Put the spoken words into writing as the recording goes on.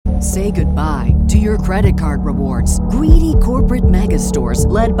Say goodbye to your credit card rewards. Greedy corporate mega stores,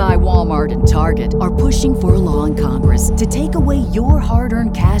 led by Walmart and Target, are pushing for a law in Congress to take away your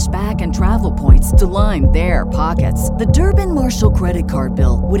hard-earned cash back and travel points to line their pockets. The Durbin-Marshall credit card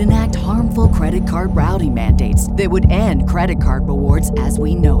bill would enact harmful credit card routing mandates that would end credit card rewards as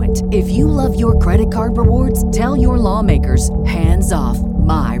we know it. If you love your credit card rewards, tell your lawmakers, hands off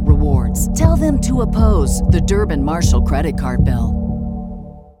my rewards. Tell them to oppose the Durbin-Marshall credit card bill.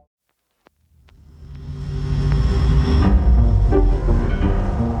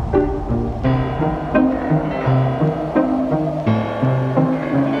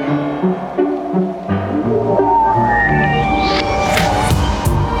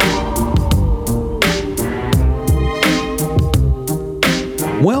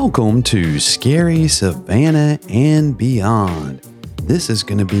 Welcome to Scary Savannah and Beyond. This is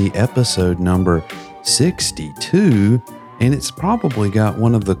going to be episode number 62, and it's probably got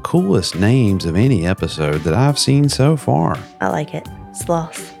one of the coolest names of any episode that I've seen so far. I like it.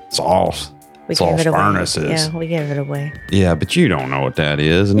 Sloth. Sauce. We Sauce gave it away. Furnaces. Yeah, we gave it away. Yeah, but you don't know what that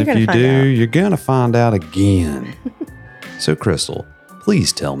is, and You're if you gonna do, find out. you're going to find out again. So, Crystal,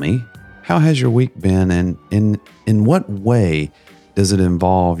 please tell me, how has your week been, and in what way does it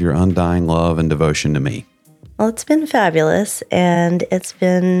involve your undying love and devotion to me? Well, it's been fabulous, and it's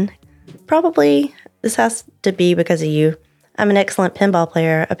been probably, this has to be because of you. I'm an excellent pinball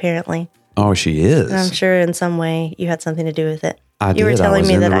player, apparently. Oh, she is. And I'm sure in some way you had something to do with it. I You were did. I telling was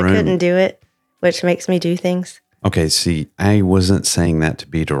me in that the I room. couldn't do it, which makes me do things. Okay, see, I wasn't saying that to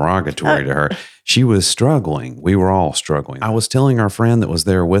be derogatory to her. She was struggling. We were all struggling. I was telling our friend that was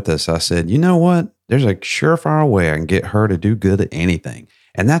there with us, I said, you know what? There's a surefire way I can get her to do good at anything.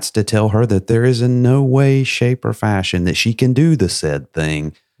 And that's to tell her that there is in no way, shape, or fashion that she can do the said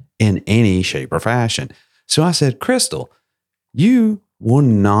thing in any shape or fashion. So I said, Crystal, you will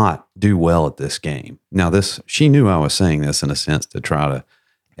not do well at this game. Now, she knew I was saying this in a sense to try to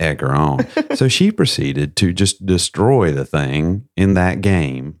egg her on. So she proceeded to just destroy the thing in that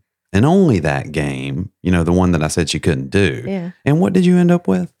game, and only that game, the one that I said she couldn't do. Yeah. And what did you end up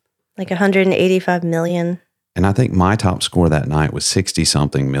with? Like 185 million. And I think my top score that night was 60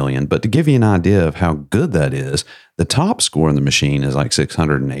 something million. But to give you an idea of how good that is, the top score in the machine is like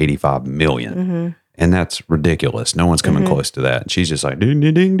 685 million. Mm-hmm. And that's ridiculous. No one's coming close to that. And she's just like, ding,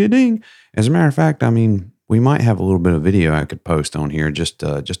 ding, ding, ding, ding. As a matter of fact, we might have a little bit of video I could post on here, just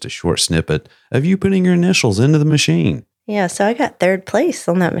a short snippet of you putting your initials into the machine. Yeah, so I got third place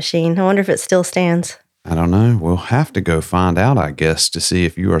on that machine. I wonder if it still stands. I don't know. We'll have to go find out, I guess, to see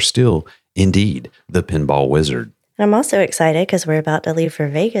if you are still indeed the pinball wizard. And I'm also excited because we're about to leave for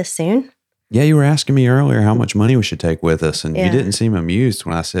Vegas soon. Yeah, you were asking me earlier how much money we should take with us, and Yeah. you didn't seem amused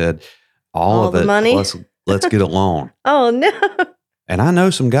when I said all of the it. money? Let's get along. Oh, no. And I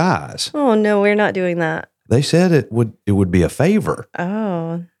know some guys. Oh, no, we're not doing that. They said it would be a favor.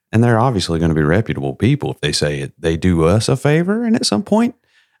 Oh, And they're obviously going to be reputable people if they say they do us a favor. And at some point,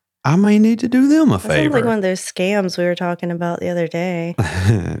 I may need to do them a that sounds like favor. one of those scams we were talking about the other day.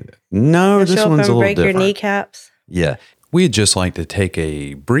 No, They'll this show up one's a and little break different. your kneecaps. Yeah. We'd just like to take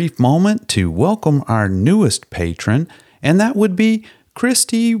a brief moment to welcome our newest patron, and that would be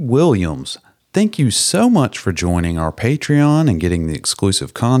Christy Williams. Thank you so much for joining our Patreon and getting the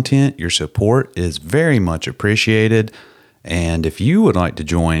exclusive content. Your support is very much appreciated. And if you would like to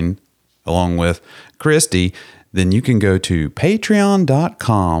join along with Christy, then you can go to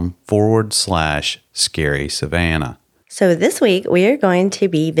patreon.com/Scary Savannah. So this week we are going to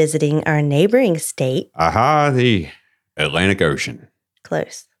be visiting our neighboring state. Aha, the Atlantic Ocean.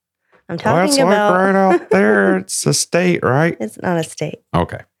 Close. I'm Well, talking that's like about. right out there. It's a state, right? It's not a state.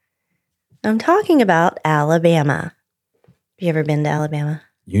 Okay. I'm talking about Alabama. Have you ever been to Alabama?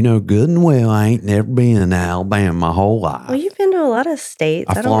 You know good and well I ain't never been to Alabama my whole life. Well, you've been to a lot of states.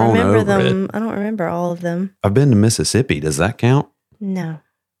 I've I don't flown remember over them. I don't remember all of them. I've been to Mississippi. Does that count? No.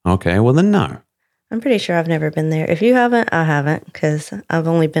 Okay, well then no. I'm pretty sure I've never been there. If you haven't, I haven't, because I've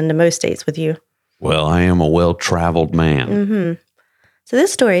only been to most states with you. Well, I am a well-traveled man. Mm-hmm. So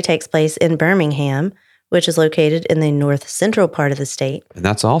this story takes place in Birmingham, which is located in the north central part of the state. And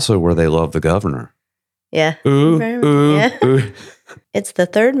that's also where they love the governor. Yeah. Ooh, ooh, Yeah. ooh. It's the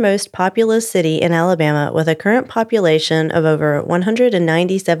third most populous city in Alabama with a current population of over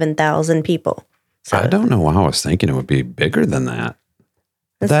 197,000 people. So I don't know why I was thinking it would be bigger than that.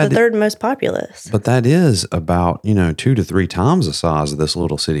 it's that- the third most populous. But that is about, 2 to 3 times the size of this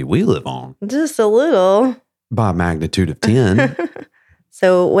little city we live on Just a little. by a magnitude of 10.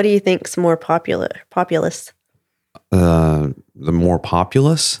 So what do you think's more populous? The more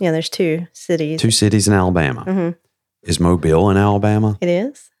populous, Yeah, there's two cities. 2 cities in Alabama. Mm-hmm. Is Mobile in Alabama? It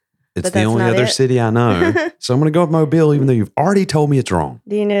is? It's But the that's only not other it. city I know. So I'm going to go with Mobile, even though you've already told me it's wrong.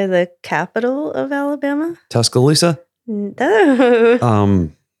 Do you know the capital of Alabama? Tuscaloosa?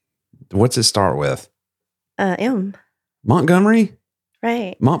 No. What's it start with? M. Montgomery?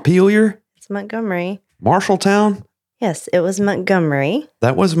 Right. Montpelier? It's Montgomery. Marshalltown? Yes, it was Montgomery.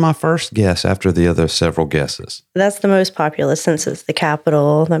 That was my first guess after the other several guesses. That's the most populous since it's the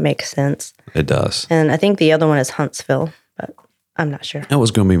capital. That makes sense. It does. And I think the other one is Huntsville, but I'm not sure. That was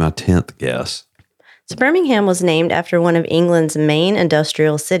going to be my 10th guess. So Birmingham was named after one of England's main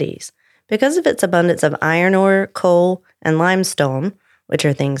industrial cities. Because of its abundance of iron ore, coal, and limestone, which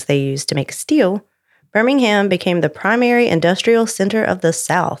are things they use to make steel, Birmingham became the primary industrial center of the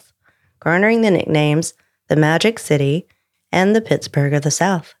South, garnering the nicknames the Magic City and the Pittsburgh of the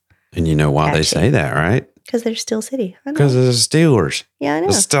South. And you know why they say that, right? Because they're Steel City. I know. Because of the Steelers. Yeah, I know.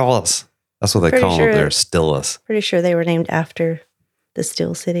 The Steelers. That's what they Pretty call sure- them. They're Steelers. Pretty sure they were named after the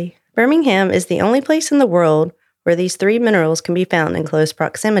Steel City. Birmingham is the only place in the world where these three minerals can be found in close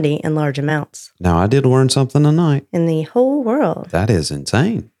proximity in large amounts. Now, I did learn something tonight. In the whole world. That is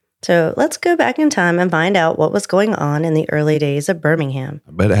insane. So let's go back in time and find out what was going on in the early days of Birmingham.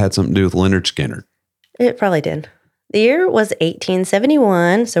 I bet it had something to do with Leonard Skinner. It probably did. The year was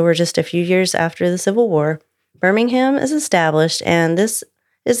 1871, so we're just a few years after the Civil War. Birmingham is established, and this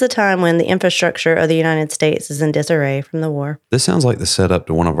is the time when the infrastructure of the United States is in disarray from the war. This sounds like the setup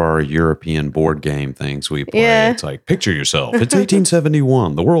to one of our European board game things we play. Yeah. It's like, picture yourself. It's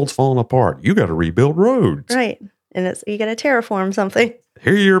 1871. The world's falling apart. You got to rebuild roads. Right. And it's you got to terraform something.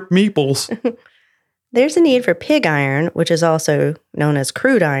 Here are your meeples. There's a need for pig iron, which is also known as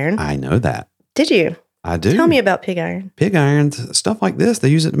crude iron. I know that. Did you? I do. Tell me about pig iron. Pig irons, stuff like this, they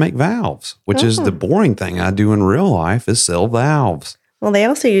use it to make valves, which is Oh. the boring thing I do in real life is sell valves. Well, they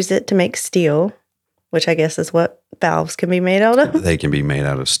also use it to make steel, which I guess is what valves can be made out of. They can be made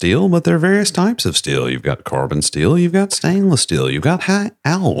out of steel, but there are various types of steel. You've got carbon steel, you've got stainless steel, you've got high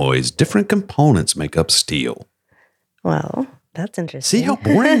alloys. Different components make up steel. Well, that's interesting. See how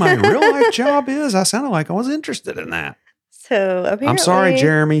boring my real life job is? I sounded like I was interested in that. So apparently, I'm sorry,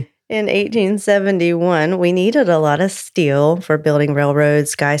 Jeremy. In 1871, we needed a lot of steel for building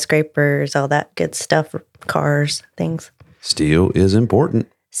railroads, skyscrapers, all that good stuff, cars, things. Steel is important.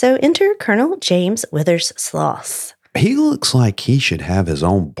 So enter Colonel James Withers Sloss. He looks like he should have his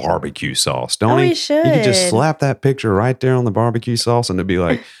own barbecue sauce, don't Oh, he? he should. You could just slap that picture right there on the barbecue sauce and it'd be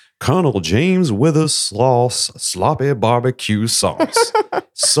like, Colonel James Withers Sloss sloppy barbecue sauce.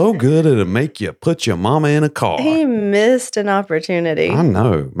 So good it'll make you put your mama in a car. He missed an opportunity. I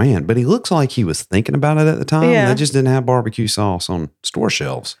know, man, but he looks like he was thinking about it at the time. Yeah. They just didn't have barbecue sauce on store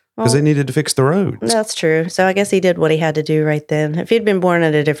shelves because Well, they needed to fix the roads. That's true. So I guess he did what he had to do right then. If he'd been born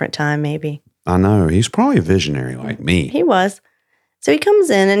at a different time, maybe. I know. He's probably a visionary like me. He was. So he comes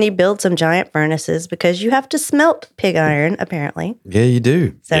in and he builds some giant furnaces because you have to smelt pig iron, apparently. Yeah, you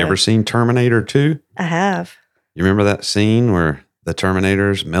do. So- You ever seen Terminator 2? I have. You remember that scene where the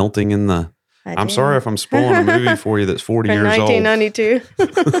Terminator's melting in the... I'm sorry if I'm spoiling a movie for you that's 40 For years old. 1992.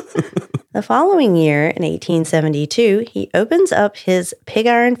 The following year, in 1872, he opens up his pig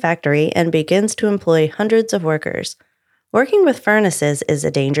iron factory and begins to employ hundreds of workers. Working with furnaces is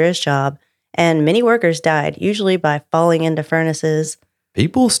a dangerous job, and many workers died, usually by falling into furnaces.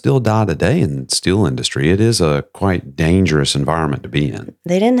 People still die today in the steel industry. It is a quite dangerous environment to be in.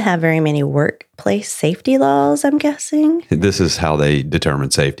 They didn't have very many workplace safety laws, I'm guessing. This is how they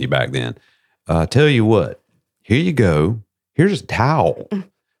determined safety back then. Tell you what, here you go. Here's a towel.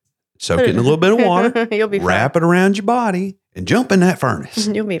 Soak it in a little bit of water. You'll be Wrap it around your body and jump in that furnace.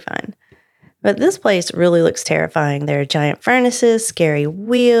 You'll be fine. But this place really looks terrifying. There are giant furnaces, scary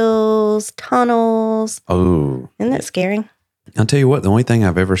wheels, tunnels. Oh, Isn't that scary? I'll tell you what, the only thing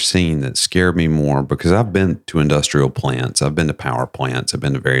I've ever seen that scared me more, because I've been to industrial plants, I've been to power plants, I've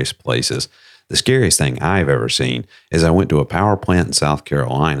been to various places. The scariest thing I've ever seen is I went to a power plant in South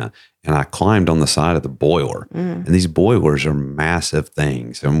Carolina and I climbed on the side of the boiler. And these boilers are massive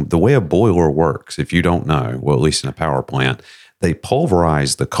things. And the way a boiler works, if you don't know, well, at least in a power plant, they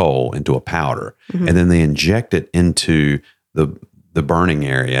pulverize the coal into a powder and then they inject it into the burning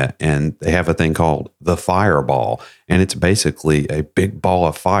area, and they have a thing called the fireball, and it's basically a big ball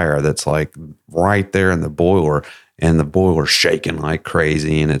of fire that's like right there in the boiler, and the boiler's shaking like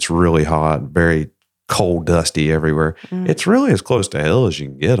crazy, and it's really hot, very cold, dusty everywhere. It's really as close to hell as you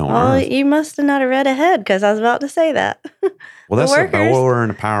can get on Oh, Earth. you must have not have read ahead because I was about to say that. Well, that's a workers- boiler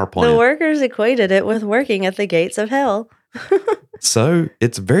and a power The plant. workers equated it with working at the gates of hell. So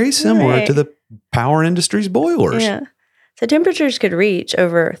it's very similar Right. to the power industry's boilers. Yeah. So temperatures could reach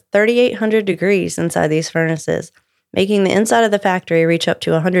over 3,800 degrees inside these furnaces. making the inside of the factory reach up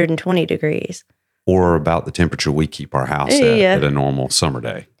to 120 degrees. Or about the temperature we keep our house at a normal summer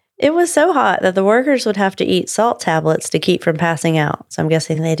day. It was so hot that the workers would have to eat salt tablets to keep from passing out. So I'm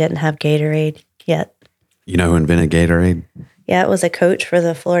guessing they didn't have Gatorade yet. You know who invented Gatorade? Yeah, it was a coach for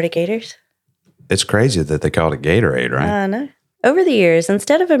the Florida Gators. It's crazy that they called it Gatorade, right? I know. Over the years,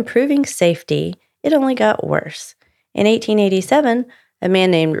 instead of improving safety, it only got worse. In 1887, a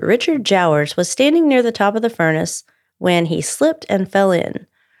man named Richard Jowers was standing near the top of the furnace when he slipped and fell in.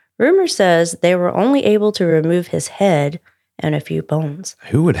 Rumor says they were only able to remove his head and a few bones.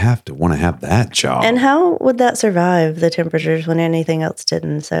 Who would have to want to have that job? And how would that survive the temperatures when anything else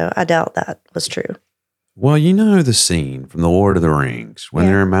didn't? So I doubt that was true. Well, you know the scene from The Lord of the Rings when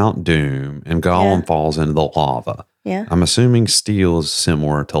they're in Mount Doom and Gollum falls into the lava. Yeah. I'm assuming steel is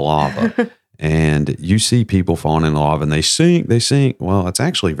similar to lava. And you see people falling in lava and they sink. Well, it's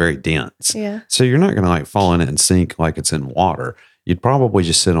actually very dense. Yeah. So you're not going to like fall in it and sink like it's in water. You'd probably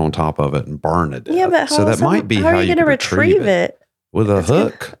just sit on top of it and burn it. Yeah, but so that might be how are you going to retrieve it? With a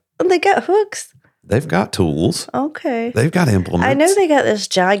hook. They got hooks. They've got tools. Okay. They've got implements. I know they got this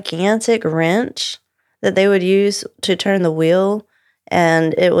gigantic wrench that they would use to turn the wheel.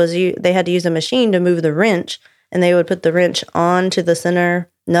 And they had to use a machine to move the wrench. And they would put the wrench onto the center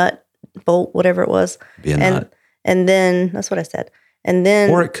nut, bolt, whatever it was. Be a nut. And then, that's what I said. And then.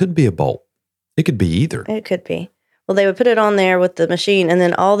 Or it could be a bolt. It could be either. It could be. Well, they would put it on there with the machine, and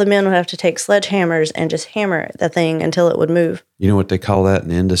then all the men would have to take sledgehammers and just hammer the thing until it would move. You know what they call that in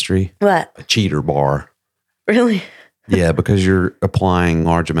the industry? What? A cheater bar. Really? Yeah, because you're applying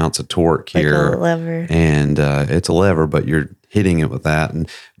large amounts of torque here. Like a lever. And it's a lever, but you're hitting it with that. And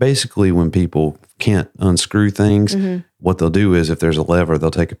basically, when people can't unscrew things, what they'll do is if there's a lever, they'll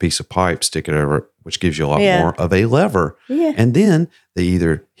take a piece of pipe, stick it over it, which gives you a lot more of a lever. Yeah. And then they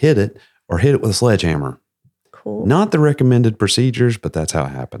either hit it or hit it with a sledgehammer. Cool. Not the recommended procedures, but that's how it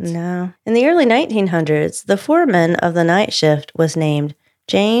happens. No. In the early 1900s, the foreman of the night shift was named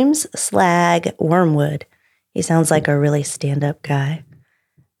James Slag Wormwood. He sounds like a really stand-up guy.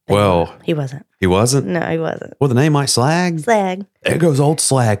 Well, he wasn't. He wasn't? No, he wasn't. Well, the name like Slag? Slag. There goes old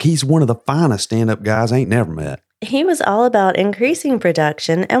Slag. He's one of the finest stand-up guys I ain't never met. He was all about increasing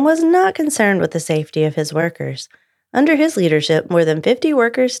production and was not concerned with the safety of his workers. Under his leadership, more than 50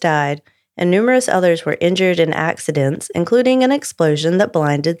 workers died, and numerous others were injured in accidents, including an explosion that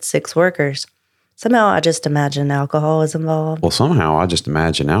blinded 6 workers. Somehow I just imagine alcohol was involved. Well, somehow I just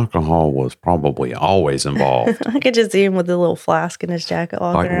imagine alcohol was probably always involved. I could just see him with a little flask in his jacket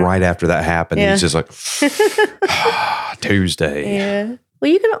walking around. Right after that happened, he's just like, Tuesday. Yeah. Well,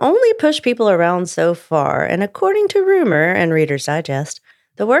 you can only push people around so far, and according to rumor and Reader's Digest,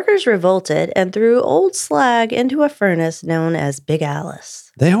 the workers revolted and threw old Slag into a furnace known as Big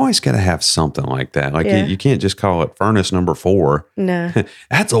Alice. They always got to have something like that. Like you can't just call it furnace number 4. No.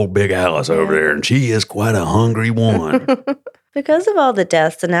 That's old Big Alice over there, and she is quite a hungry one. Because of all the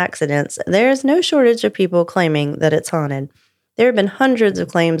deaths and accidents, there is no shortage of people claiming that it's haunted. There have been hundreds of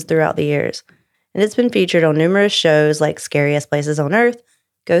claims throughout the years, and it's been featured on numerous shows like Scariest Places on Earth,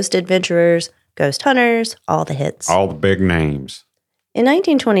 Ghost Adventurers, Ghost Hunters, all the hits. All the big names. In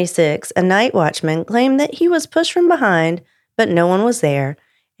 1926, a night watchman claimed that he was pushed from behind, but no one was there,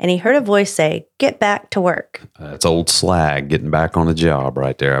 and he heard a voice say, "Get back to work." That's old Slag getting back on the job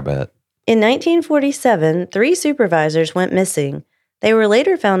right there, I bet. In 1947, 3 supervisors went missing. They were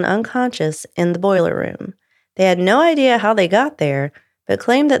later found unconscious in the boiler room. They had no idea how they got there, but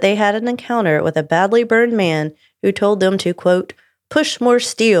claimed that they had an encounter with a badly burned man who told them to, quote, "push more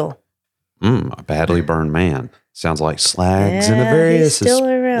steel." A badly burned man. Sounds like Slags in various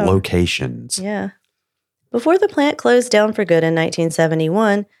locations. Yeah. Before the plant closed down for good in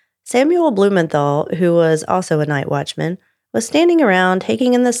 1971, Samuel Blumenthal, who was also a night watchman, was standing around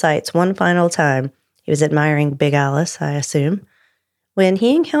taking in the sights one final time. He was admiring Big Alice, I assume, when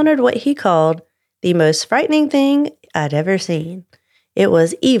he encountered what he called the most frightening thing I'd ever seen. It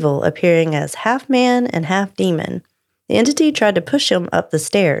was evil appearing as half man and half demon. The entity tried to push him up the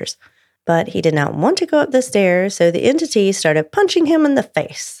stairs, but he did not want to go up the stairs, so the entity started punching him in the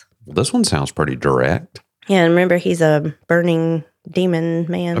face. Well, this one sounds pretty direct. Yeah, and remember, he's a burning demon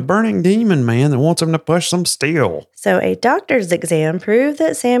man. A burning demon man that wants him to push some steel. So a doctor's exam proved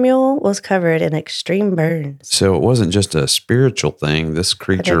that Samuel was covered in extreme burns. So it wasn't just a spiritual thing. This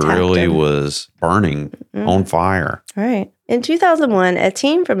creature really was burning on fire. All right. In 2001, a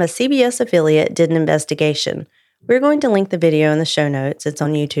team from a CBS affiliate did an investigation. We're going to link the video in the show notes. It's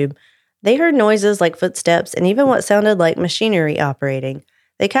on YouTube. They heard noises like footsteps and even what sounded like machinery operating.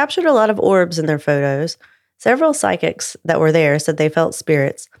 They captured a lot of orbs in their photos. Several psychics that were there said they felt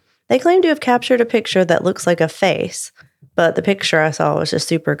spirits. They claim to have captured a picture that looks like a face, but the picture I saw was just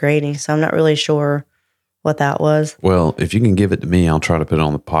super grainy, so I'm not really sure what that was. Well, if you can give it to me, I'll try to put it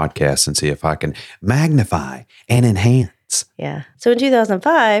on the podcast and see if I can magnify and enhance. Yeah. So in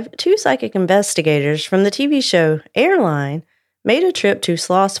 2005, 2 psychic investigators from the TV show Airline made a trip to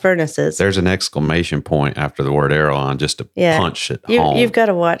Sloss Furnaces. There's an exclamation point after the word airline just to punch it home. You've got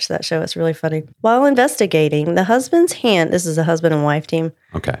to watch that show. It's really funny. While investigating, the husband's hand, this is a husband and wife team,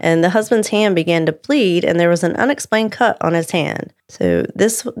 Okay. and the husband's hand began to bleed, and there was an unexplained cut on his hand. So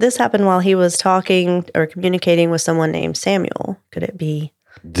this happened while he was talking or communicating with someone named Samuel. Could it be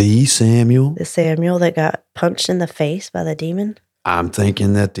The Samuel? the Samuel that got punched in the face by the demon? I'm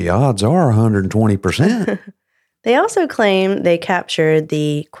thinking that the odds are 120%. They also claim they captured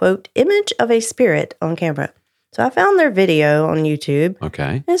the, quote, image of a spirit on camera. So I found their video on YouTube.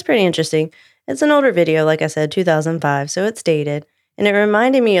 Okay. It's pretty interesting. It's an older video, like I said, 2005, so it's dated. And it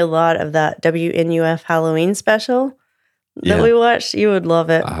reminded me a lot of that WNUF Halloween special that we watched. You would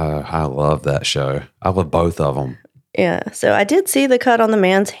love it. I love that show. I love both of them. Yeah. So I did see the cut on the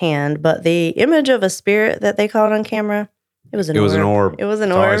man's hand, but the image of a spirit that they caught on camera, it was an orb. It was an orb. It was an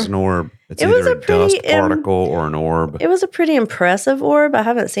It's orb. always an orb. It's It either was a a dust pretty, particle or an orb. It was a pretty impressive orb. I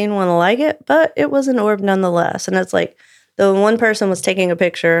haven't seen one like it, but it was an orb nonetheless. And it's like the one person was taking a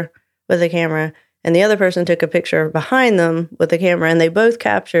picture with a camera and the other person took a picture behind them with the camera, and they both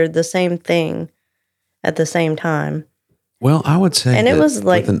captured the same thing at the same time. Well, I would say And it was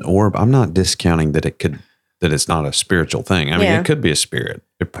like- with an orb, I'm not discounting that that it's not a spiritual thing. I mean, it could be a spirit.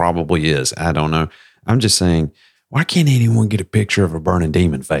 It probably is. I don't know. I'm just saying, why can't anyone get a picture of a burning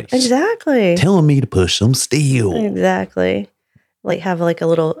demon face? Exactly. Telling me to push some steel. Exactly. Like have like a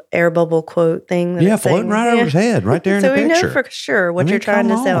little air bubble quote thing. That Yeah, it's floating saying. right over his head, right there in So the we picture. know for sure what I mean, you're trying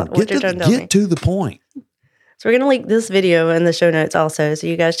to come sell. on. What you're trying to tell me. Get to the point. So we're going to link this video in the show notes also. So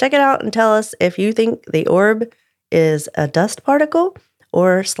you guys check it out and tell us if you think the orb is a dust particle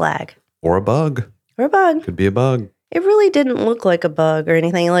or slag Or a bug. or a bug. Could be a bug. It really didn't look like a bug or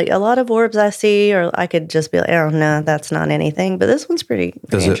anything. Like a lot of orbs I see, or I could just be like, oh, no, that's not anything. But this one's pretty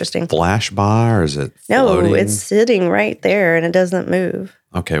Does interesting. it flash by or is it No, floating? it's sitting right there and it doesn't move.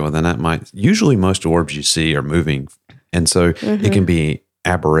 Okay, well, then that might. Usually, most orbs you see are moving. And so Mm-hmm. it can be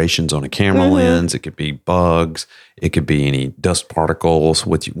aberrations on a camera lens. It could be bugs. It could be any dust particles.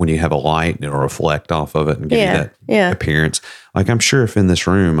 When you have a light, it'll reflect off of it and give you that appearance. Like, I'm sure if in this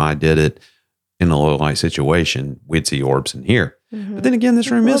room I did it in a low light situation, we'd see orbs in here. But then again,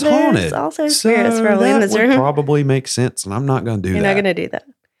 this room is There's haunted. also spirits probably in that this would room. probably make sense. And I'm not going to do You're that. not going to do that.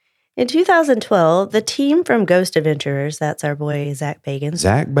 In 2012, the team from Ghost Adventurers, that's our boy Zach Bagans,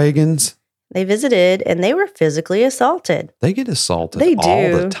 Zach Bagans, they visited and they were physically assaulted. they get assaulted They all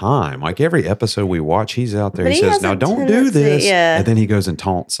do. the time. Like every episode we watch, he's out there. But He he says, has "Now a don't do tendency- this," yeah. and then he goes and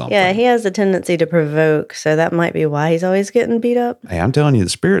taunts something. Yeah, he has a tendency to provoke, so that might be why he's always getting beat up. Hey, I'm telling you, the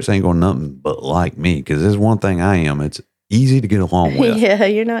spirits ain't going nothing but like me because there's one thing I am. It's easy to get along with. Yeah,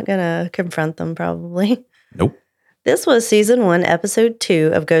 you're not going to confront them probably. Nope. This was season 1, episode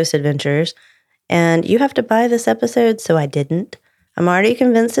 2 of Ghost Adventures, and you have to buy this episode, so I didn't. I'm already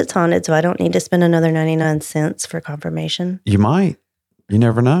convinced it's haunted, so I don't need to spend another 99 cents for confirmation. You might. You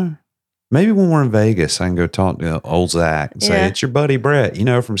never know. Maybe when we're in Vegas, I can go talk to old Zach and say, Yeah. "It's your buddy Brett,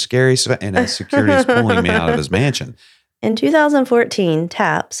 from Scary Sven," and security's pulling me out of his mansion. In 2014,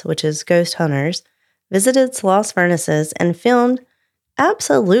 TAPS, which is Ghost Hunters, visited Sloss Furnaces and filmed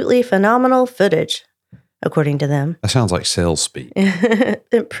absolutely phenomenal footage, according to them. That sounds like sales speak.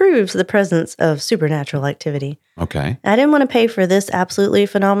 It proves the presence of supernatural activity. Okay. I didn't want to pay for this absolutely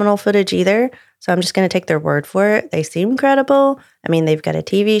phenomenal footage either, so I'm just going to take their word for it. They seem credible. I mean, they've got a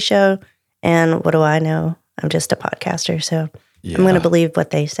TV show, and what do I know? I'm just a podcaster, so Yeah. I'm going to believe what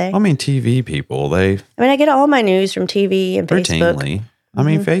they say. I mean, TV people, they I get all my news from TV and Facebook. routinely. I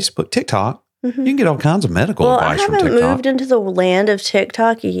mean, Facebook, TikTok. You can get all kinds of medical Well, I advice from haven't TikTok. moved into the land of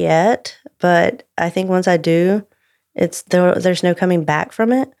TikTok yet, but I think once I do, there's no coming back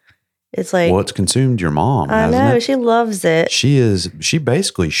from it. It's like, Well, it's consumed your mom, I hasn't know, it? she loves it. She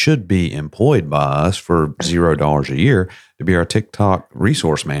basically should be employed by us for $0 a year to be our TikTok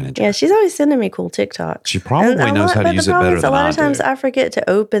resource manager. Yeah, she's always sending me cool TikToks. She probably And knows how to but use the it problem better is than a lot I of times do. I forget to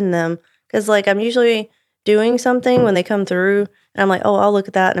open them because I'm usually doing something when they come through and I'm like, oh, I'll look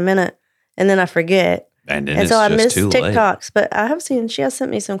at that in a minute. And then I forget. And then And it's so I just miss too late. TikToks, but she has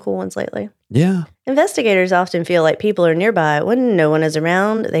sent me some cool ones lately. Yeah. Investigators often feel like people are nearby when no one is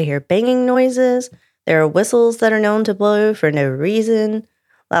around. They hear banging noises. There are whistles that are known to blow for no reason.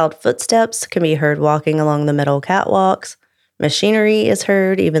 Loud footsteps can be heard walking along the metal catwalks. Machinery is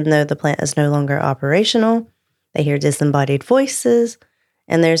heard even though the plant is no longer operational. They hear disembodied voices.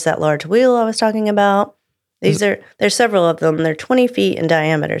 And there's that large wheel I was talking about. There's several of them. They're 20 feet in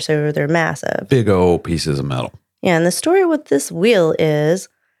diameter, so they're massive. Big old pieces of metal. Yeah, and the story with this wheel is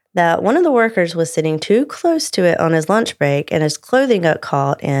that one of the workers was sitting too close to it on his lunch break, and his clothing got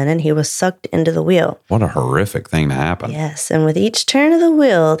caught in, and he was sucked into the wheel. What a horrific thing to happen. Yes, and with each turn of the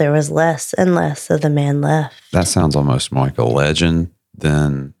wheel, there was less and less of the man left. That sounds almost more like a legend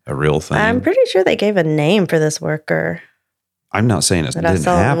than a real thing. I'm pretty sure they gave a name for this worker. I'm not saying it But I didn't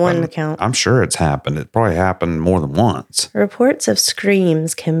saw happen. one account. I'm sure it's happened. It probably happened more than once. Reports of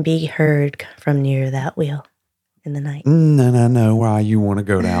screams can be heard from near that wheel in the night. And I know why you want to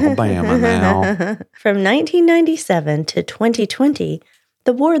go to Alabama now. From 1997 to 2020,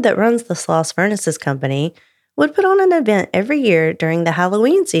 the board that runs the Sloss Furnaces Company would put on an event every year during the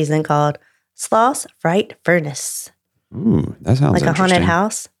Halloween season called Sloss Fright Furnace. Ooh, that sounds Like a haunted interesting.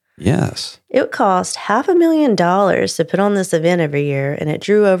 house. Yes. It would cost $500,000 to put on this event every year, and it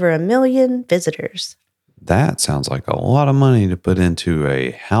drew over 1 million visitors. That sounds like a lot of money to put into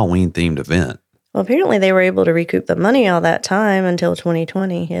a Halloween themed event. Well, apparently they were able to recoup the money all that time until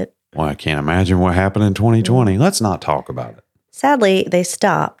 2020 hit. Well, I can't imagine what happened in 2020. Let's not talk about it. Sadly, they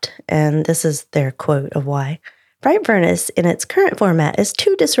stopped, and this is their quote of why. Fright Furnace, in its current format, is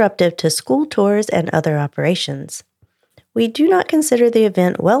too disruptive to school tours and other operations. We do not consider the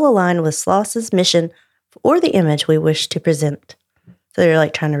event well aligned with Sloss's mission or the image we wish to present. So they're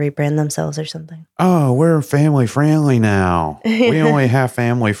like trying to rebrand themselves or something. Oh, we're family friendly now. We only have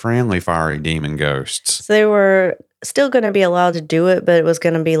family friendly fiery demon ghosts. So they were still going to be allowed to do it, but it was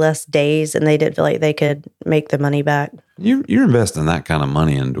going to be less days, and they didn't feel like they could make the money back. You're investing that kind of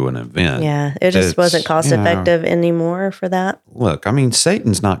money into an event. Yeah, it just It's, wasn't cost you know, effective anymore for that. Look, I mean,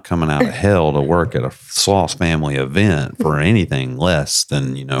 Satan's not coming out of hell to work at a Sloss family event for anything less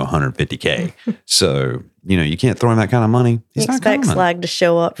than, $150K. So, you can't throw him that kind of money. He's not Expect coming. Slag to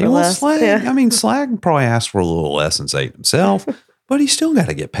show up for Well, less. Slag, Yeah. I mean, Slag probably asked for a little less than Satan himself, but he's still got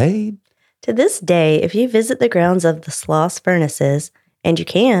to get paid. To this day, if you visit the grounds of the Sloss Furnaces, and you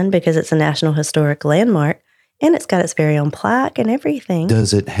can because it's a National Historic Landmark, and it's got its very own plaque and everything,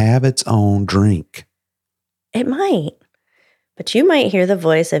 Does it have its own drink? it might. But you might hear the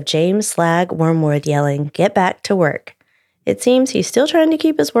voice of James Slag Wormwood yelling, "Get back to work." It seems he's still trying to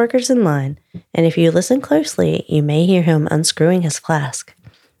keep his workers in line, and if you listen closely, you may hear him unscrewing his flask.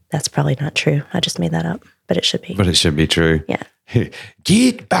 That's probably not true. I just made that up, but it should be. But it should be true. Yeah.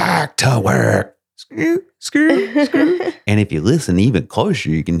 Get back to work. Screw, screw, screw. And if you listen even closer,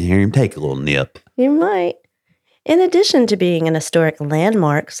 you can hear him take a little nip. You might. In addition to being an historic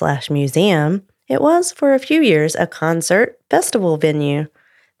landmark / museum, it was for a few years a concert festival venue.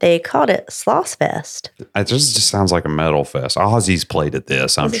 They called it Sloss Fest. It just sounds like a metal fest. Ozzy's played at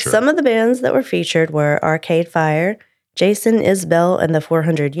this, I'm sure. Some of the bands that were featured were Arcade Fire, Jason Isbell and the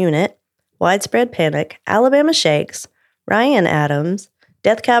 400 Unit, Widespread Panic, Alabama Shakes, Ryan Adams,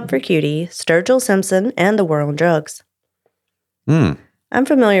 Death Cab for Cutie, Sturgill Simpson, and the War on Drugs. I'm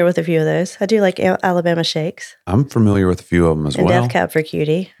familiar with a few of those. I do like Alabama Shakes I'm familiar with a few of them as and well. Death Cab for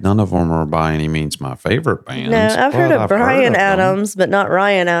Cutie. None of them are by any means my favorite bands. No, I've heard but of Brian of them. Adams, but not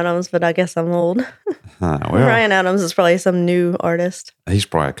Ryan Adams, but I guess I'm old. Well, Ryan Adams is probably some new artist. he's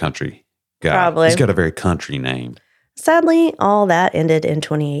probably a country guy. Probably. He's got a very country name. Sadly, all that ended in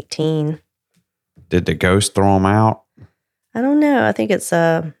 2018. Did the ghost throw him out? I don't know. I think it's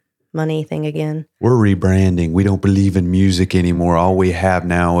a money thing again. We're rebranding. We don't believe in music anymore. All we have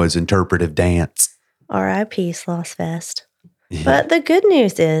now is interpretive dance. R.I.P. Sloss Fest. But the good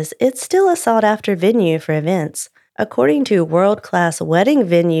news is it's still a sought-after venue for events. According to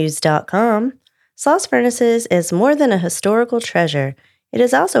worldclassweddingvenues.com, Sloss Furnaces is more than a historical treasure. It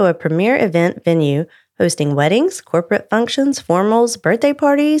is also a premier event venue hosting weddings, corporate functions, formals, birthday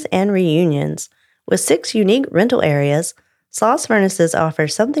parties, and reunions. With 6 unique rental areas, Sloss Furnaces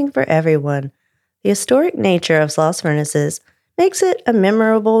offers something for everyone. The historic nature of Sloss Furnaces makes it a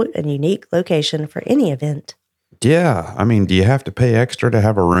memorable and unique location for any event. Yeah. I mean, do you have to pay extra to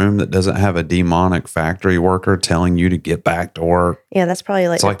have a room that doesn't have a demonic factory worker telling you to get back to work? Yeah, that's probably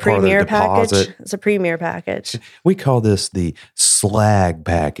like It's a like part of the premier package. deposit. It's a premier package. We call this the slag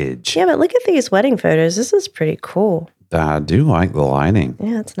package. Yeah, but look at these wedding photos. This is pretty cool. I do like the lighting.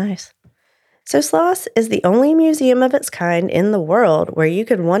 Yeah, it's nice. So Sloss is the only museum of its kind in the world where you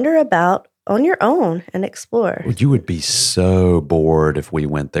can wander about on your own and explore. You would be so bored if we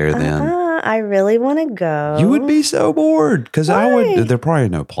went there then. I really want to go. You would be so bored because I Why? would. There are probably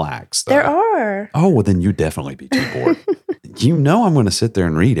no plaques. Though. There are. Oh, well, then you'd definitely be too bored. I'm going to sit there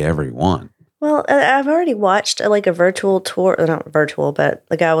and read every one. Well, I've already watched like a virtual tour. Not virtual, but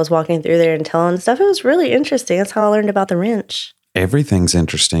the guy was walking through there and telling stuff. It was really interesting. That's how I learned about the wrench. Everything's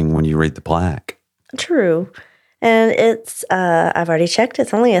interesting when you read the plaque. True. And it's, I've already checked,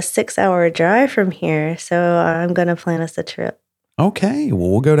 it's only a 6-hour drive from here. So I'm going to plan us a trip. Okay,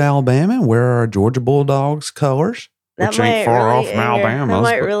 well, we'll go to Alabama and wear our Georgia Bulldogs colors, which ain't far off from Alabama's. That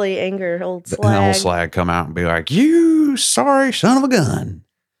might really anger old And Slag. old Slag come out and be like, "You sorry son of a gun."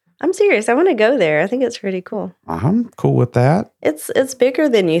 I'm serious. I want to go there. I think it's pretty cool. I'm cool with that. It's bigger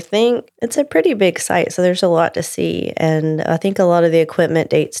than you think. It's a pretty big site, so there's a lot to see. And I think a lot of the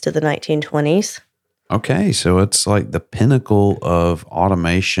equipment dates to the 1920s. Okay, so it's like the pinnacle of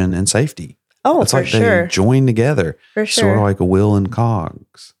automation and safety. Oh, It's for like sure. they join together, For sort of sure. like a wheel and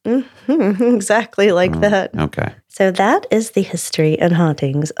cogs. Exactly like that. Okay. So that is the history and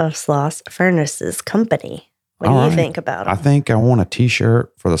hauntings of Sloss Furnaces Company. What do All you right. think about I it? think I want a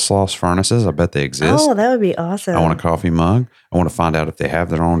T-shirt for the Sloss Furnaces. I bet they exist. Oh, that would be awesome. I want a coffee mug. I want to find out if they have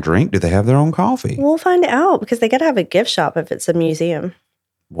their own drink. Do they have their own coffee? We'll find out because they got to have a gift shop if it's a museum.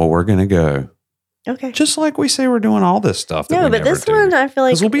 Well, we're going to go. Okay. Just like we say we're doing all this stuff. That No, we but never this do. one I feel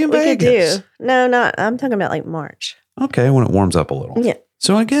like 'Cause we'll be in we could Vegas. do. No, not. I'm talking about like March. Okay, when it warms up a little. Yeah.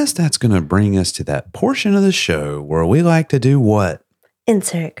 So I guess that's going to bring us to that portion of the show where we like to do what?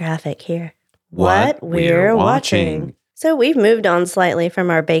 Insert graphic here. What we're watching. So we've moved on slightly from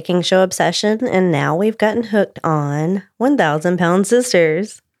our baking show obsession, and now we've gotten hooked on 1,000 Pound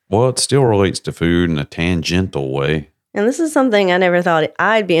Sisters. Well, it still relates to food in a tangential way. And this is something I never thought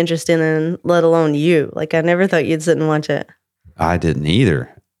I'd be interested in, let alone you. Like, I never thought you'd sit and watch it. I didn't either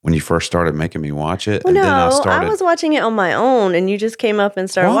when you first started making me watch it. Well, and no, then I started. I was watching it on my own, and you just came up and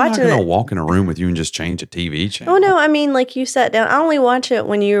started Well, I'm not watching going to it. walk in a room with you and just change a TV channel. Oh, no, I mean, like you sat down. I only watch it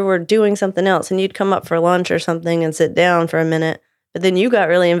when you were doing something else, and you'd come up for lunch or something and sit down for a minute. But then you got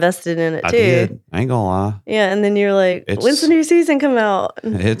really invested in it, too. I did. I ain't going to lie. Yeah, and then you're like, It's- when's the new season come out?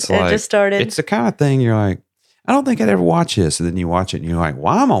 It's And like, it just started. it's the kind of thing you're like, I don't think I'd ever watch this. And then you watch it and you're like,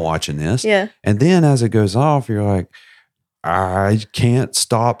 why am I watching this? Yeah. And then as it goes off, you're like, I can't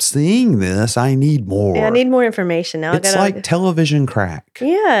stop seeing this. I need more. Yeah, I need more information now. It's like television crack.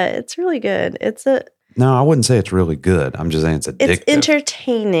 Yeah, it's really good. No, I wouldn't say it's really good. I'm just saying it's addictive. It's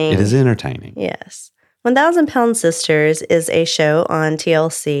entertaining. It is entertaining. Yes. 1,000 Pound Sisters is a show on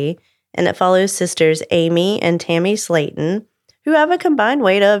TLC, and it follows sisters Amy and Tammy Slayton, who have a combined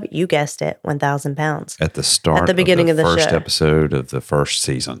weight of, you guessed it, 1,000 pounds. At the start At the beginning of the first show. episode of the first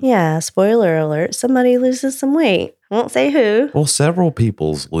season. Yeah, spoiler alert, somebody loses some weight. Won't say who. Well, several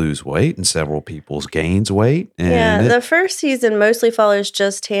people's lose weight and several people's gains weight. And Yeah, it- the first season mostly follows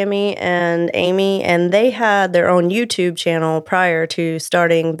just Tammy and Amy, and they had their own YouTube channel prior to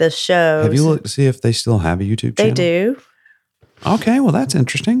starting this show. have you looked to see if they still have a YouTube They channel? do. Okay, well, that's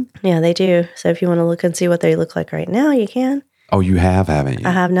interesting. Yeah, they do. So if you want to look and see what they look like right now, you can. Oh, you have, haven't you?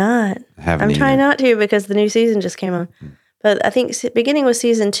 I have not. Haven't I'm trying either. not to because the new season just came on. But I think beginning with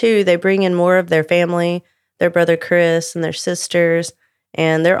season 2, they bring in more of their family, their brother Chris and their sisters,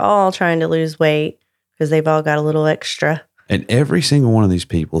 and they're all trying to lose weight because they've all got a little extra. And every single one of these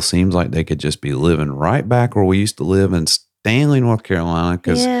people seems like they could just be living right back where we used to live in Stanley, North Carolina,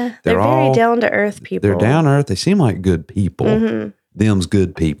 because Yeah, they're very all down to earth people. they're down to earth. They seem like good people. Mhm. Them's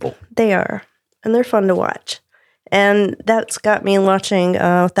good people. They are, and they're fun to watch. And that's got me watching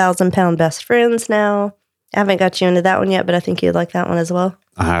 1,000 Pound Best Friends now. I haven't got you into that one yet, but I think you'd like that one as well.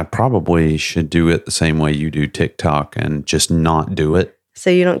 I probably should do it the same way you do TikTok and just not do it. So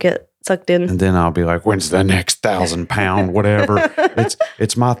you don't get sucked in. And then I'll be like, when's the next 1,000-pound whatever?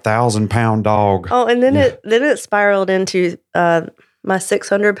 it's my 1,000-pound dog. Oh, and then Yeah. it spiraled into my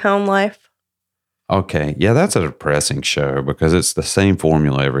 600-pound life. Okay. Yeah, that's a depressing show because it's the same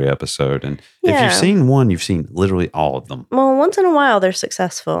formula every episode. And if Yeah. you've seen one, you've seen literally all of them. Well, once in a while they're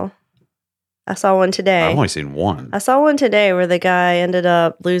successful. I saw one today. I've only seen one. I saw one today where the guy ended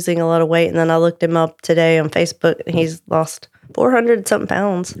up losing a lot of weight, and then I looked him up today on Facebook, and he's lost 400 something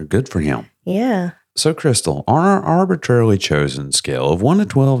pounds. Good for him. Yeah. So, Crystal, on our arbitrarily chosen scale of 1 to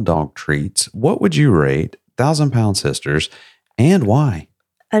 12 dog treats, what would you rate 1,000-Pound Sisters and why?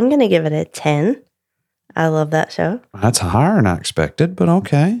 I'm going to give it a 10. I love that show. That's higher than I expected, but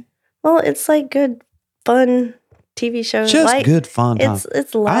okay. Well, it's like good, fun TV show. Just light. good fun time.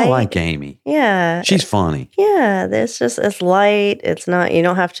 It's light. I like Amy. Yeah. She's funny. Yeah, it's light. It's not, you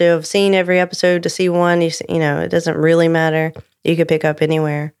don't have to have seen every episode to see one. You know, it doesn't really matter. You could pick up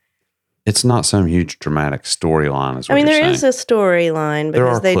anywhere. It's not some huge dramatic storyline, is what I mean, you're there saying. is a storyline There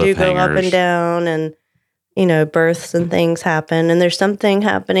because are they do go up cliffhangers. and down and, you know, births and things happen. And there's something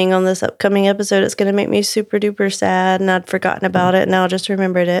happening on this upcoming episode that's going to make me super duper sad. And I'd forgotten about it. And now I just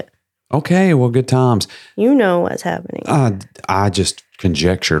remembered it. Okay, well, good times. You know what's happening. I just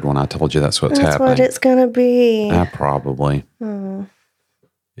conjectured when I told you that's what's That's happening. what it's going to be. Probably. Oh.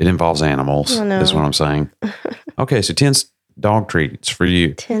 It involves animals, Oh, no. is what I'm saying. Okay, so 10 dog treats for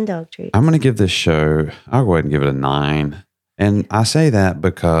you. 10 dog treats. I'm going to give this show, I'll go ahead and give it a 9. And I say that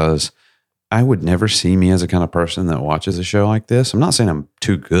because I would never see me as a kind of person that watches a show like this. I'm not saying I'm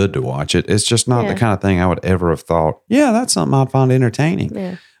too good to watch it. It's just not the kind of thing I would ever have thought, yeah, that's something I'd find entertaining.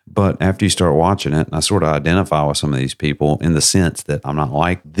 Yeah. But after you start watching it, I sort of identify with some of these people in the sense that I'm not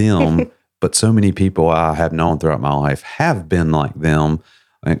like them, but so many people I have known throughout my life have been like them,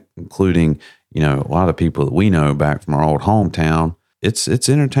 including, you know, a lot of people that we know back from our old hometown. It's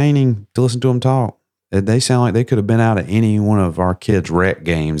entertaining to listen to them talk. They sound like they could have been out at any one of our kids' rec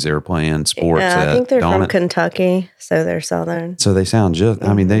games they were playing sports at. I think they're from it? Kentucky, so they're Southern. So they sound just,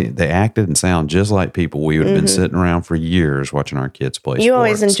 I mean, they acted and sound just like people we would have been sitting around for years watching our kids play sports. You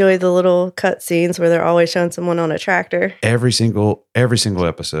always enjoy the little cut scenes where they're always showing someone on a tractor. Every single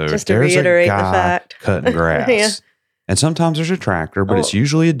episode. Just to there's reiterate a the guy fact. cutting grass. Yeah. And sometimes there's a tractor, but it's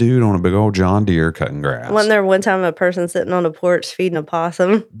usually a dude on a big old John Deere cutting grass. Wasn't there one time a person sitting on a porch feeding a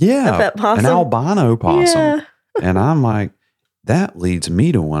possum? Yeah. A pet possum? An albino possum. Yeah. And I'm like, that leads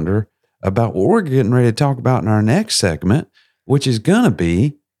me to wonder about what we're getting ready to talk about in our next segment, which is going to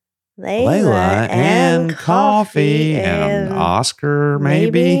be Layla and Coffee and Oscar,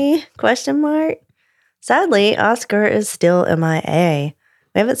 maybe? Question mark. Sadly, Oscar is still MIA.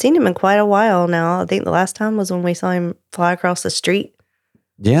 We haven't seen him in quite a while now. I think the last time was when we saw him fly across the street.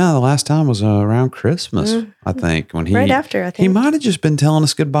 Yeah, the last time was around Christmas, I think. When Right after, I think. He might have just been telling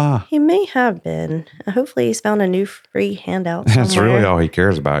us goodbye. He may have been. Hopefully he's found a new free handout somewhere. That's really all he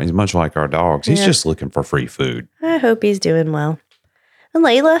cares about. He's much like our dogs. He's just looking for free food. I hope he's doing well. And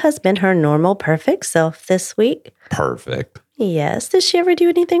Layla has been her normal, perfect self this week. Perfect. Yes. Did she ever do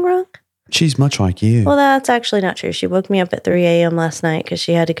anything wrong? She's much like you. Well, that's actually not true. She woke me up at 3 a.m. last night because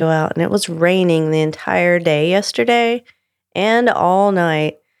she had to go out, and it was raining the entire day yesterday and all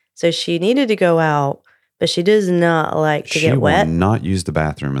night. So she needed to go out, but she does not like to get wet. She will not use the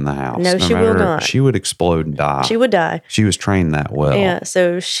bathroom in the house. No, she will not. She would explode and die. She would die. She was trained that well. Yeah,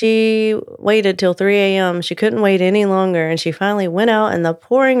 so she waited till 3 a.m. She couldn't wait any longer, and she finally went out in the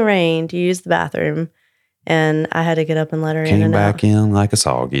pouring rain to use the bathroom. And I had to get up and let her in Came and back out. in like a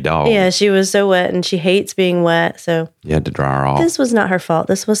soggy dog. Yeah, she was so wet, and she hates being wet. So You had to dry her off. this was not her fault.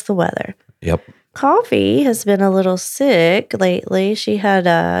 This was the weather. Yep. Coffee has been a little sick lately. She had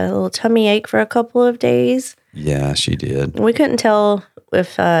a little tummy ache for a couple of days. Yeah, she did. We couldn't tell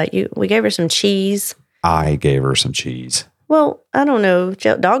if we gave her some cheese. I gave her some cheese. Well, I don't know.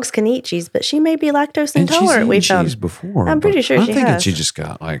 Dogs can eat cheese, but she may be lactose And she's intolerant. We eaten found. cheese before. I'm pretty but sure I'm she thinking has. she just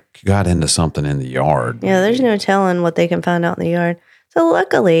got into something in the yard. Yeah, there's no telling what they can find out in the yard. So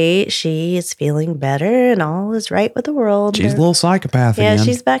luckily, she is feeling better and all is right with the world. She's a little psychopath Yeah, again.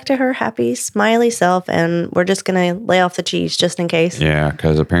 she's back to her happy, smiley self, and we're just going to lay off the cheese just in case. Yeah,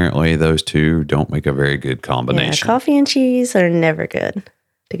 because apparently those two don't make a very good combination. Coffee and cheese are never good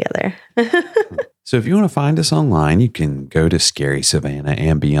together. So if you want to find us online, you can go to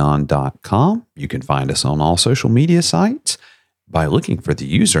scarysavannahandbeyond.com. You can find us on all social media sites by looking for the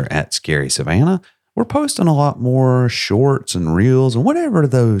user at Scary Savannah. We're posting a lot more shorts and reels and whatever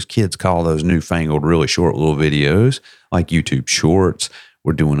those kids call those newfangled, really short little videos like YouTube Shorts.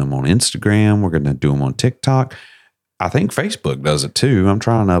 We're doing them on Instagram. We're going to do them on TikTok. I think Facebook does it too. I'm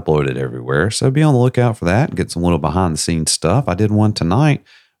trying to upload it everywhere. So be on the lookout for that and get some little behind the scenes stuff. I did one tonight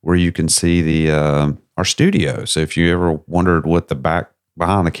where you can see the our studio. So if you ever wondered what the back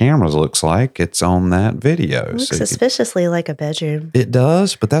behind the cameras looks like, it's on that video. It looks So suspiciously like a bedroom. it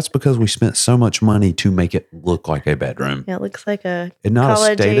does, but that's because we spent so much money to make it look like a bedroom. Yeah, it looks like a And not a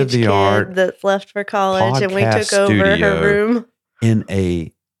college age state-of-the-art kid that's left for college, and we podcast took over studio. her room. In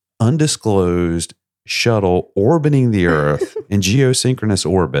a undisclosed shuttle orbiting the Earth in geosynchronous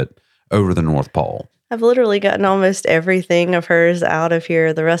orbit over the North Pole. I've literally gotten almost everything of hers out of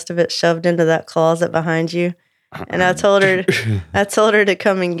here. The rest of it shoved into that closet behind you. And I told her to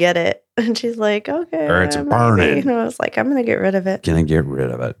come and get it. And she's like, okay. Or it's maybe. burning. And I was like, I'm going to get rid of it. Gonna get rid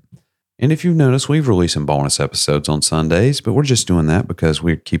of it. And if you've noticed, we've released some bonus episodes on Sundays, but we're just doing that because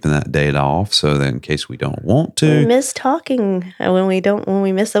we're keeping that date off so that in case we don't want We to. miss talking. And when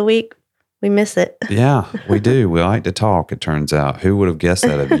we miss a week, we miss it. Yeah, we do. We like to talk, it turns out. Who would have guessed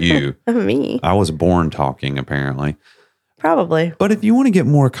that of you? Me, I was born talking, apparently. probably. But if you want to get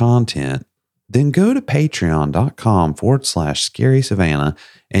more content, then go to patreon.com/Scary Savannah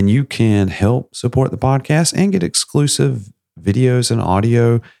and you can help support the podcast and get exclusive videos and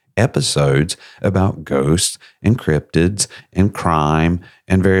audio episodes about ghosts and cryptids and crime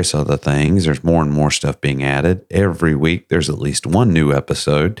and various other things. There's more and more stuff being added. Every week, there's at least one new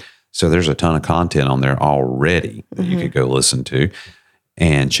episode. So there's a ton of content on there already that you could go listen to.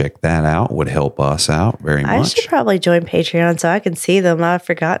 And check that out. Would help us out very much. I should probably join Patreon so I can see them. I've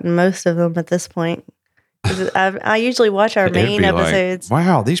forgotten most of them at this point. I usually watch our main episodes. Like,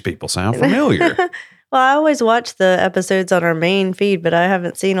 wow, these people sound familiar. Well, I always watch the episodes on our main feed, but I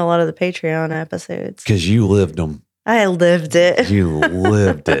haven't seen a lot of the Patreon episodes. Because you lived them. I lived it. You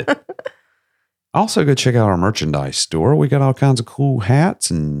lived it. Also, go check out our merchandise store. We got all kinds of cool hats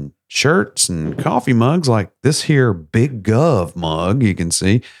and shirts and coffee mugs like this here Big Gov mug. You can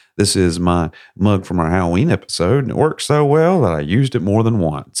see this is my mug from our Halloween episode, and it works so well that I used it more than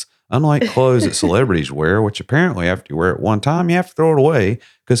once. Unlike clothes that celebrities wear, which apparently after you wear it one time, you have to throw it away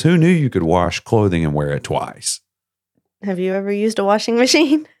because who knew you could wash clothing and wear it twice? Have you ever used a washing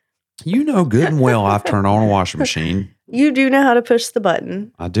machine? You know good and well I've turned on a washing machine. You do know how to push the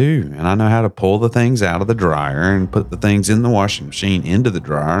button. I do. And I know how to pull the things out of the dryer and put the things in the washing machine into the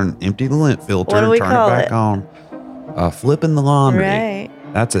dryer and empty the lint filter and turn it back on. Flipping the laundry. Right.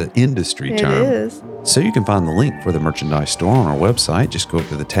 That's an industry term. It is. So you can find the link for the merchandise store on our website. Just go up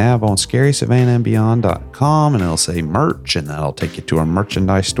to the tab on scarysavannahandbeyond.com and it'll say merch, and that'll take you to our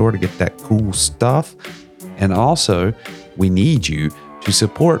merchandise store to get that cool stuff. And also, we need you to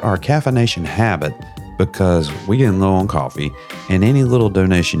support our caffeination habit because we get low on coffee, and any little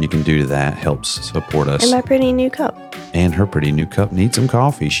donation you can do to that helps support us. And my pretty new cup. And her pretty new cup needs some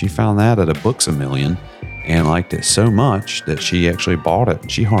coffee. She found that at a Books-A-Million and liked it so much that she actually bought it.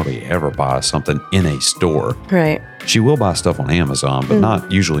 She hardly ever buys something in a store. Right. She will buy stuff on Amazon, but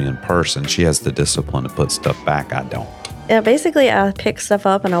not usually in person. She has the discipline to put stuff back. I don't. Yeah, basically I pick stuff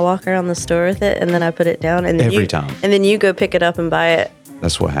up and I walk around the store with it and then I put it down. And Every time. And then you go pick it up and buy it.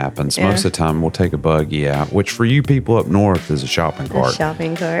 That's what happens. Yeah. Most of the time, we'll take a buggy out, which for you people up north is a shopping cart. A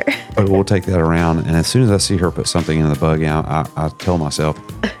shopping cart. But we'll take that around, and as soon as I see her put something in the buggy out, I tell myself,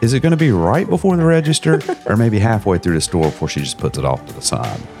 is it going to be right before the register or maybe halfway through the store before she just puts it off to the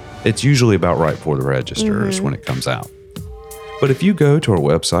side? It's usually about right before the register is when it comes out. But if you go to our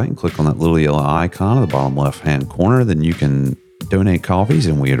website and click on that little yellow icon in the bottom left-hand corner, then you can donate coffees,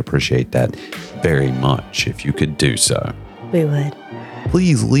 and we would appreciate that very much if you could do so. We would.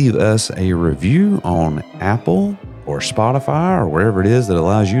 Please leave us a review on Apple or Spotify or wherever it is that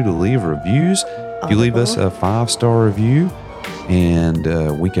allows you to leave reviews. If you leave us a 5-star review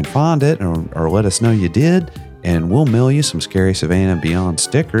and we can find it or let us know you did, and we'll mail you some Scary Savannah and Beyond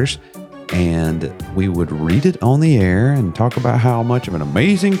stickers, and we would read it on the air and talk about how much of an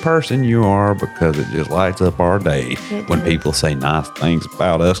amazing person you are, because it just lights up our day when people say nice things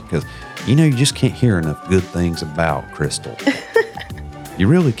about us, because you just can't hear enough good things about Crystal. You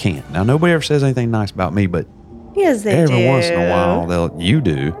really can't. Now, nobody ever says anything nice about me, but yes, they every do. once in a while, you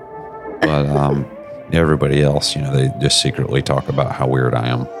do. But everybody else, they just secretly talk about how weird I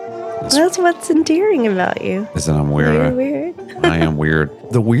am. That's what's endearing about you. Is that I'm weird? You're weird. I am weird.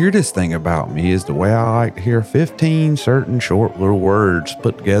 The weirdest thing about me is the way I like to hear 15 certain short little words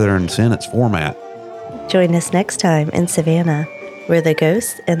put together in sentence format. Join us next time in Savannah, where the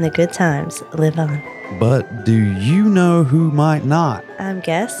ghosts and the good times live on. But do you know who might not? I'm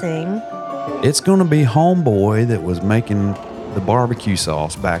guessing. It's going to be homeboy that was making the barbecue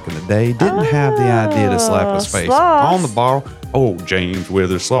sauce back in the day. Didn't have the idea to slap his face sauce. on the bottle. Oh, James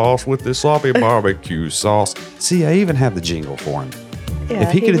Withers sauce with the sloppy barbecue sauce. See, I even have the jingle for him. Yeah,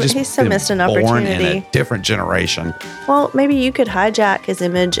 if he could have just he's so been missed an born in opportunity. a different generation. Well, maybe you could hijack his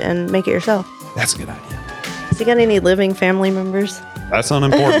image and make it yourself. That's a good idea. Has he got any living family members? That's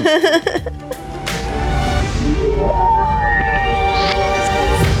unimportant.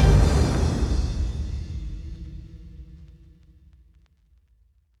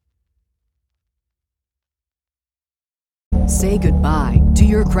 Say goodbye to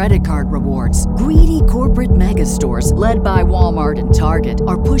your credit card rewards. Greedy corporate mega stores, led by Walmart and Target,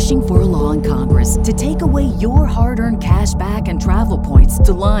 are pushing for a law in Congress to take away your hard-earned cash back and travel points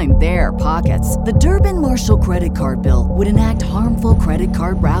to line their pockets. The Durbin-Marshall credit card bill would enact harmful credit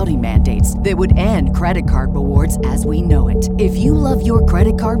card routing mandates that would end credit card rewards as we know it. If you love your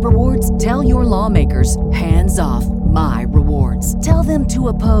credit card rewards, tell your lawmakers, hands off my rewards. Tell them to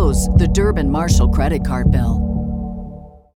oppose the Durbin-Marshall credit card bill.